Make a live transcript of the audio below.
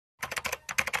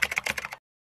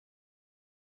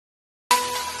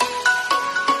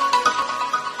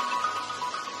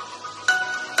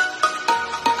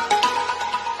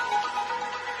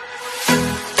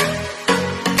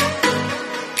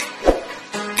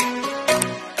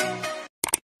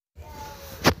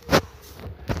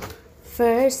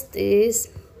First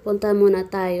is, punta muna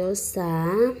tayo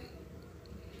sa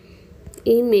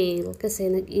email kasi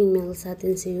nag-email sa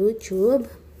atin si YouTube.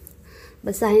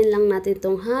 Basahin lang natin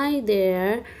itong, "Hi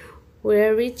there,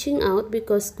 we're reaching out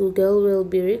because Google will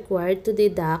be required to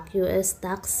deduct US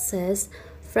taxes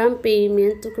from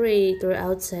payment to creator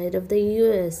outside of the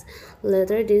US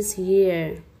later this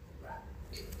year."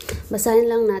 Basahin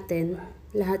lang natin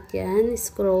lahat yan.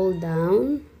 Scroll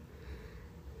down.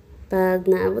 Pag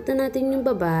naabot na natin yung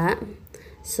baba,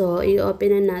 so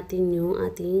i-open na natin yung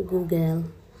ating Google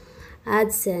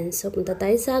AdSense. So punta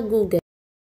tayo sa Google.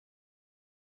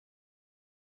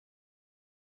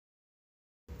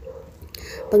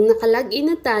 Pag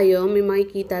nakalagin na tayo, may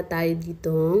makikita tayo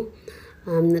dito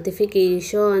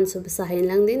notification. So basahin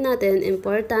lang din natin.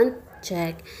 Important,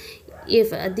 check.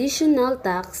 If additional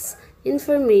tax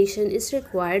information is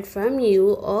required from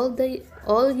you,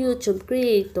 all YouTube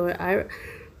creator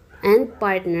and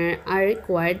partner are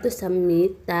required to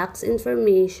submit tax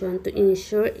information to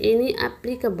ensure any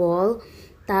applicable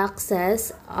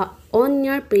taxes on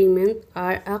your payment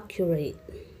are accurate.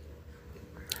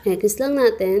 Next lang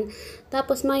natin.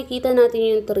 Tapos makikita natin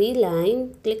yung 3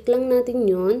 line. Click lang natin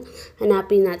yun.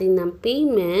 Hanapin natin ng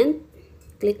payment.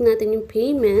 Click natin yung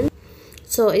payment.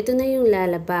 So, ito na yung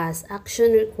lalabas.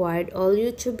 Action required. All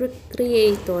YouTube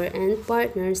creator and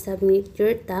partners submit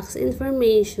your tax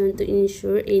information to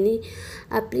ensure any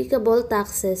applicable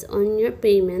taxes on your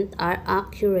payment are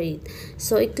accurate.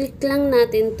 So, i-click lang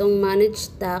natin tong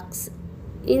manage tax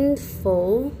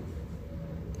info.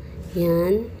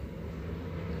 Yan.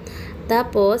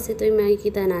 Tapos, ito yung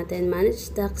makikita natin.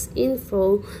 Manage tax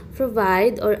info.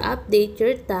 Provide or update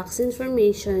your tax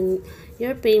information,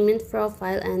 your payment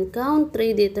profile, and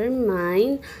country.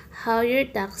 Determine how your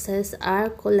taxes are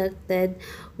collected,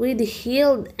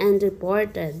 withheld, and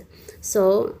reported.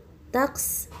 So,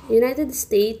 United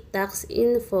States tax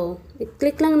info.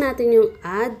 I-click lang natin yung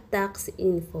add tax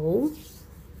info.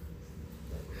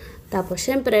 Tapos,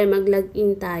 syempre,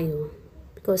 mag-login tayo.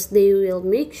 Because they will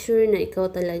make sure na ikaw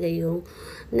talaga yung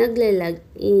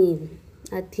nagle-login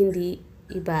at hindi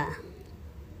iba.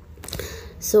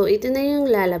 So, ito na yung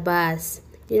lalabas.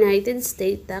 United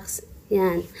States tax.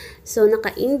 Yan. So,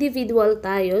 naka-individual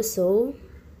tayo. So,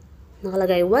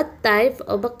 nakalagay what type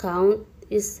of account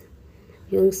is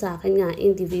yung sa akin nga,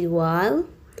 individual.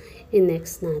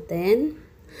 I-next natin.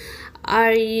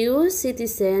 Are you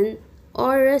citizen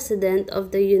or resident of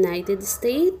the United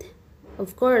States?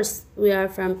 Of course, we are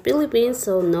from Philippines,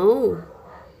 so no.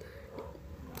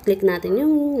 Click natin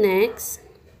yung next.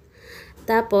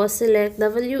 Tapos, select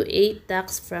W8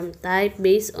 tax from type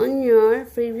based on your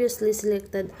previously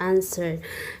selected answer.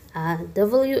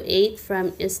 W8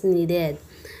 from is needed.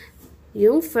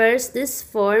 Yung first, this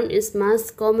form is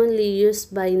most commonly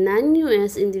used by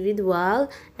non-US individual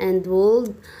and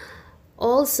would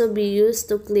also be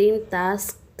used to claim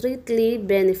tax treaty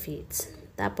benefits.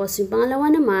 Tapos, yung pangalawa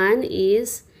naman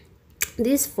is,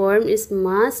 this form is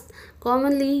most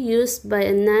commonly used by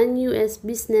a non-US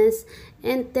business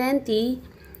entity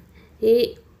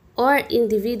or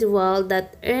individual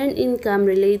that earn income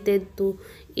related to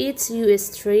its US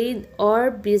trade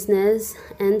or business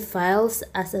and files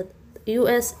as a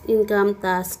US income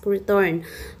tax return.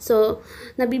 So,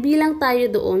 nabibilang tayo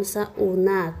doon sa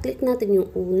una. Click natin yung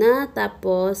una,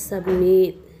 tapos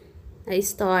submit.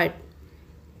 Start.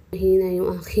 Mahina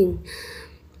yung aking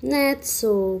net.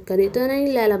 So, ganito na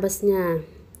yung lalabas niya.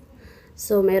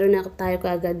 So, meron na tayo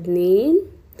kaagad name.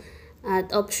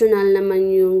 At optional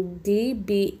naman yung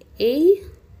DBA.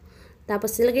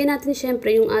 Tapos, ilagay natin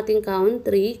syempre yung ating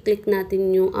country. Click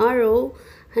natin yung arrow.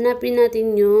 Hanapin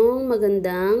natin yung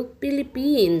magandang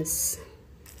Philippines.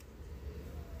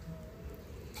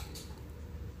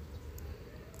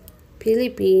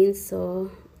 Philippines. So,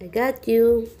 I got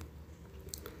you.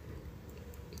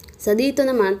 So, dito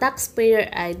naman, taxpayer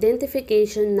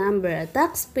identification number. A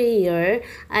taxpayer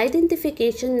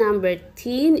identification number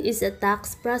TIN is a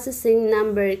tax processing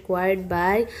number required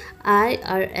by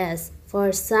IRS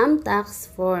for some tax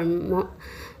form.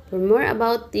 For more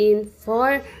about TIN,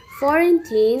 for foreign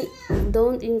TIN,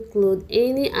 don't include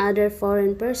any other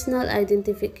foreign personal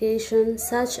identification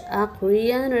such as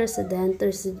Korean resident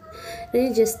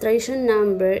registration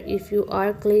number. If you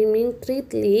are claiming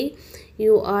treaty,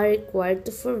 you are required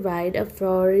to provide a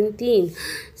foreign TIN.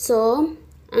 So,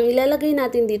 ang ilalagay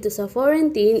natin dito sa foreign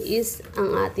TIN is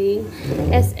ang ating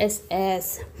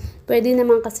SSS. Pwede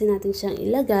naman kasi natin siyang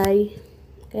ilagay.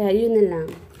 Kaya yun na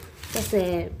lang.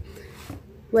 Kasi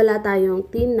wala tayong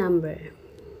TIN number.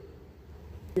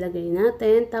 Ilagay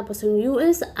natin. Tapos yung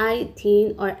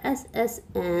USITIN or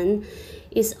SSN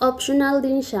is optional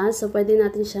din siya. So, pwede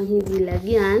natin siyang hindi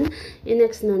lagyan.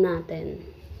 I-next na natin.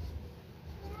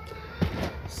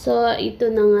 So,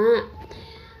 ito na nga.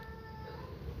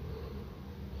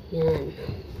 Yan.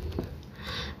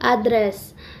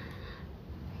 Address.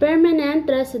 Permanent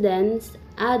residence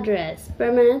address.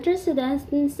 Permanent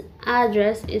residence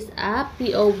address is a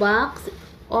P.O. box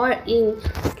or in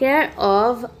care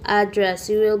of address.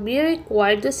 You will be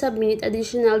required to submit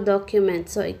additional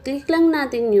documents. So, i-click lang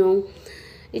natin yung,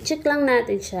 i-check lang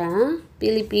natin siya,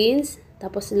 Philippines.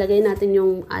 Tapos, ilagay natin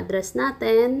yung address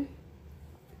natin.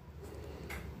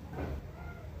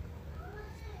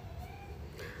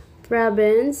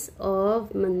 Province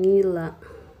of Manila.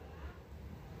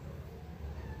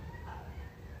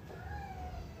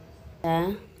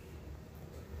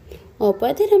 Oh,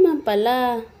 pwede naman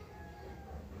pala.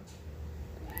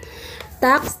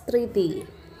 Tax treaty.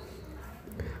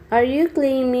 Are you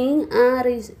claiming a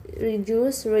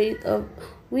reduced rate of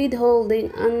withholding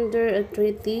under a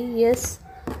treaty? Yes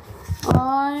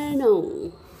or no?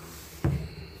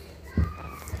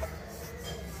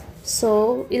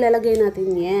 So, ilalagay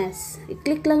natin yes.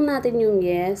 I-click lang natin yung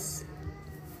yes.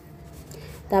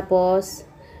 Tapos,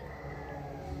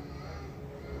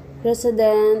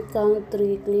 resident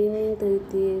country claiming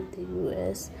treaty of the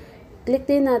US. Click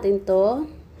din natin to.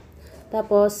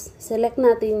 Tapos, select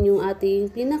natin yung ating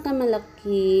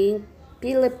pinakamalaking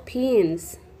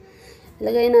Philippines.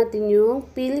 Ilagay natin yung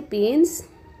Philippines.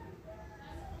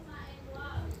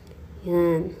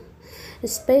 Yan.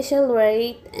 Special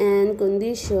rate and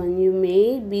condition. You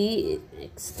may be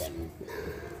extended.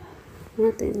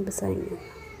 Natin, basahin yan.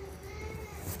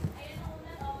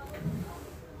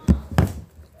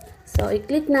 So,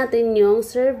 i-click natin yung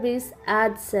Service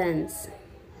AdSense.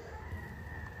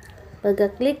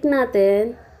 Pagka-click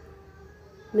natin,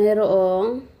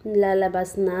 mayroong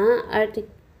lalabas na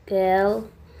article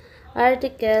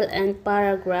and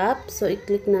paragraph. So,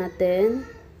 i-click natin.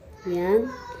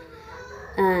 Yan.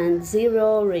 And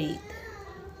 0 rate.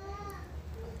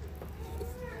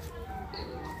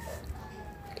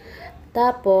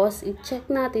 Tapos, i-check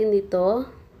natin dito.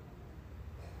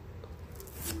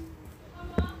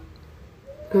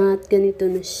 At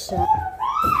ganito na siya.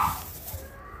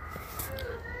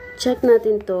 Check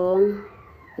natin tong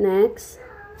next.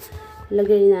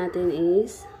 Lagay natin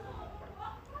is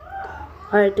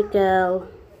article.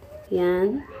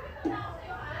 Yan.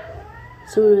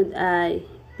 Sunod ay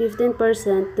 15%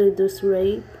 reduce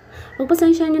rate.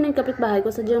 Magpasensya nyo ng kapitbahay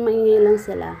ko, sadyang maingay lang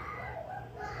sila.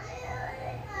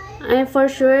 I'm for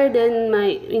sure then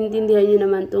maintindihan nyo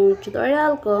naman tong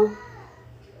tutorial ko.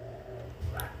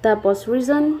 Tapos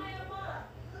reason,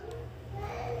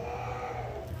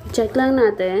 check lang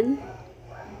natin.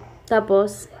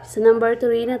 Tapos, sa number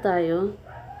 3 na tayo.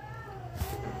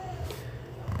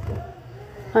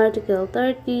 Article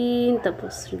 13,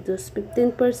 tapos reduce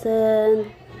 15%.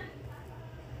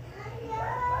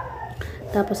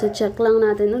 Tapos, i-check lang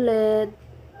natin ulit.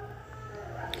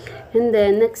 And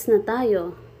then, next na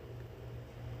tayo.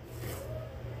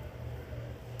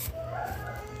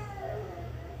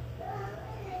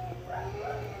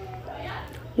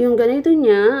 Yung ganito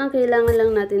niya, ang kailangan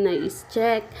lang natin na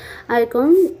is-check. I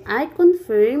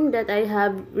confirm that I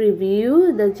have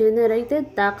reviewed the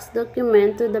generated tax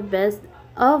document to the best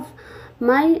of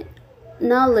my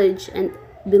knowledge and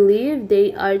believe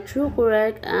they are true,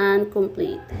 correct, and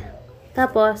complete.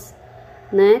 Tapos,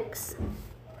 next.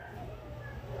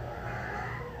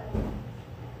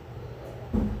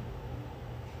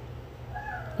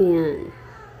 Ayan.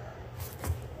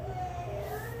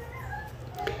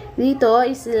 Dito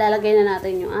is ilalagay na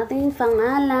natin yung ating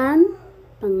pangalan.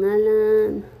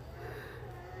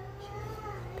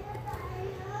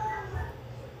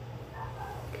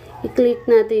 I-click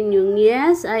natin yung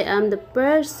yes, I am the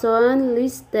person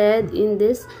listed in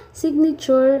this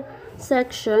signature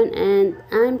section and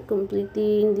I'm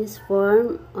completing this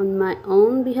form on my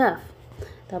own behalf.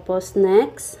 Tapos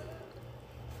next.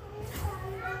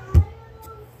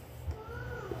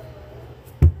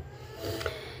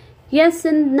 Yes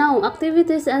and no.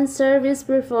 Activities and service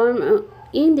performed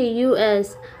in the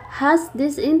U.S. Has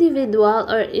this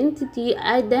individual or entity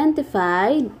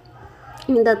identified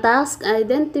in the task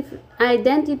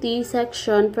identity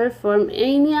section performed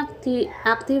any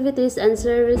activities and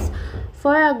service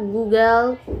for a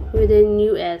Google within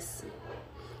U.S.?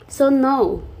 So,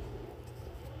 no.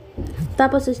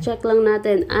 Tapos, check lang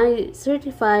natin. I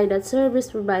certify that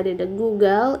service provided at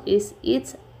Google is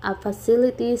its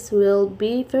facilities will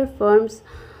be performed.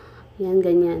 Yan,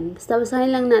 ganyan. Basta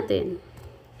basahin lang natin.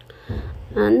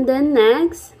 And then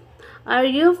next, Are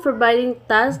you providing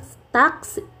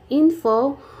tax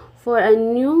info for a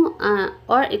new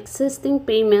or existing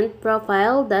payment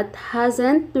profile that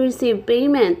hasn't received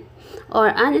payment,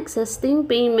 or an existing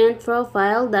payment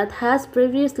profile that has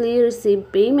previously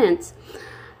received payments?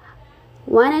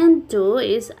 1 and 2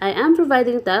 is I am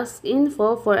providing tax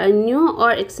info for a new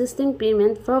or existing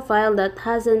payment profile that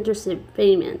hasn't received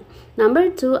payment. Number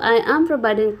 2, I am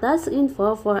providing tax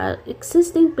info for an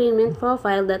existing payment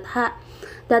profile that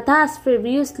has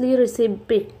previously received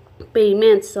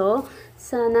payment. So,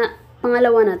 sana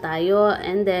pangalawa na tayo,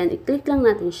 and then i-click lang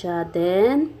natin siya,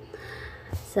 then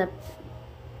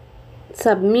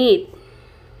submit.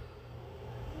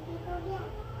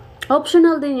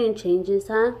 Optional din yung changes,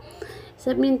 ha.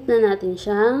 Submit na natin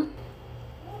siya.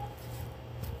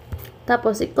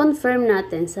 Tapos, i-confirm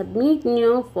natin. Submit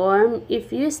new form.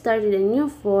 If you started a new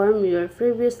form, your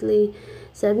previously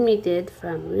submitted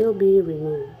form will be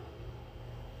removed.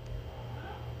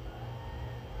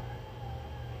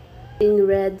 In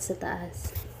red sa taas.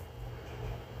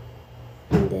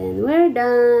 And then, we're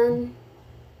done.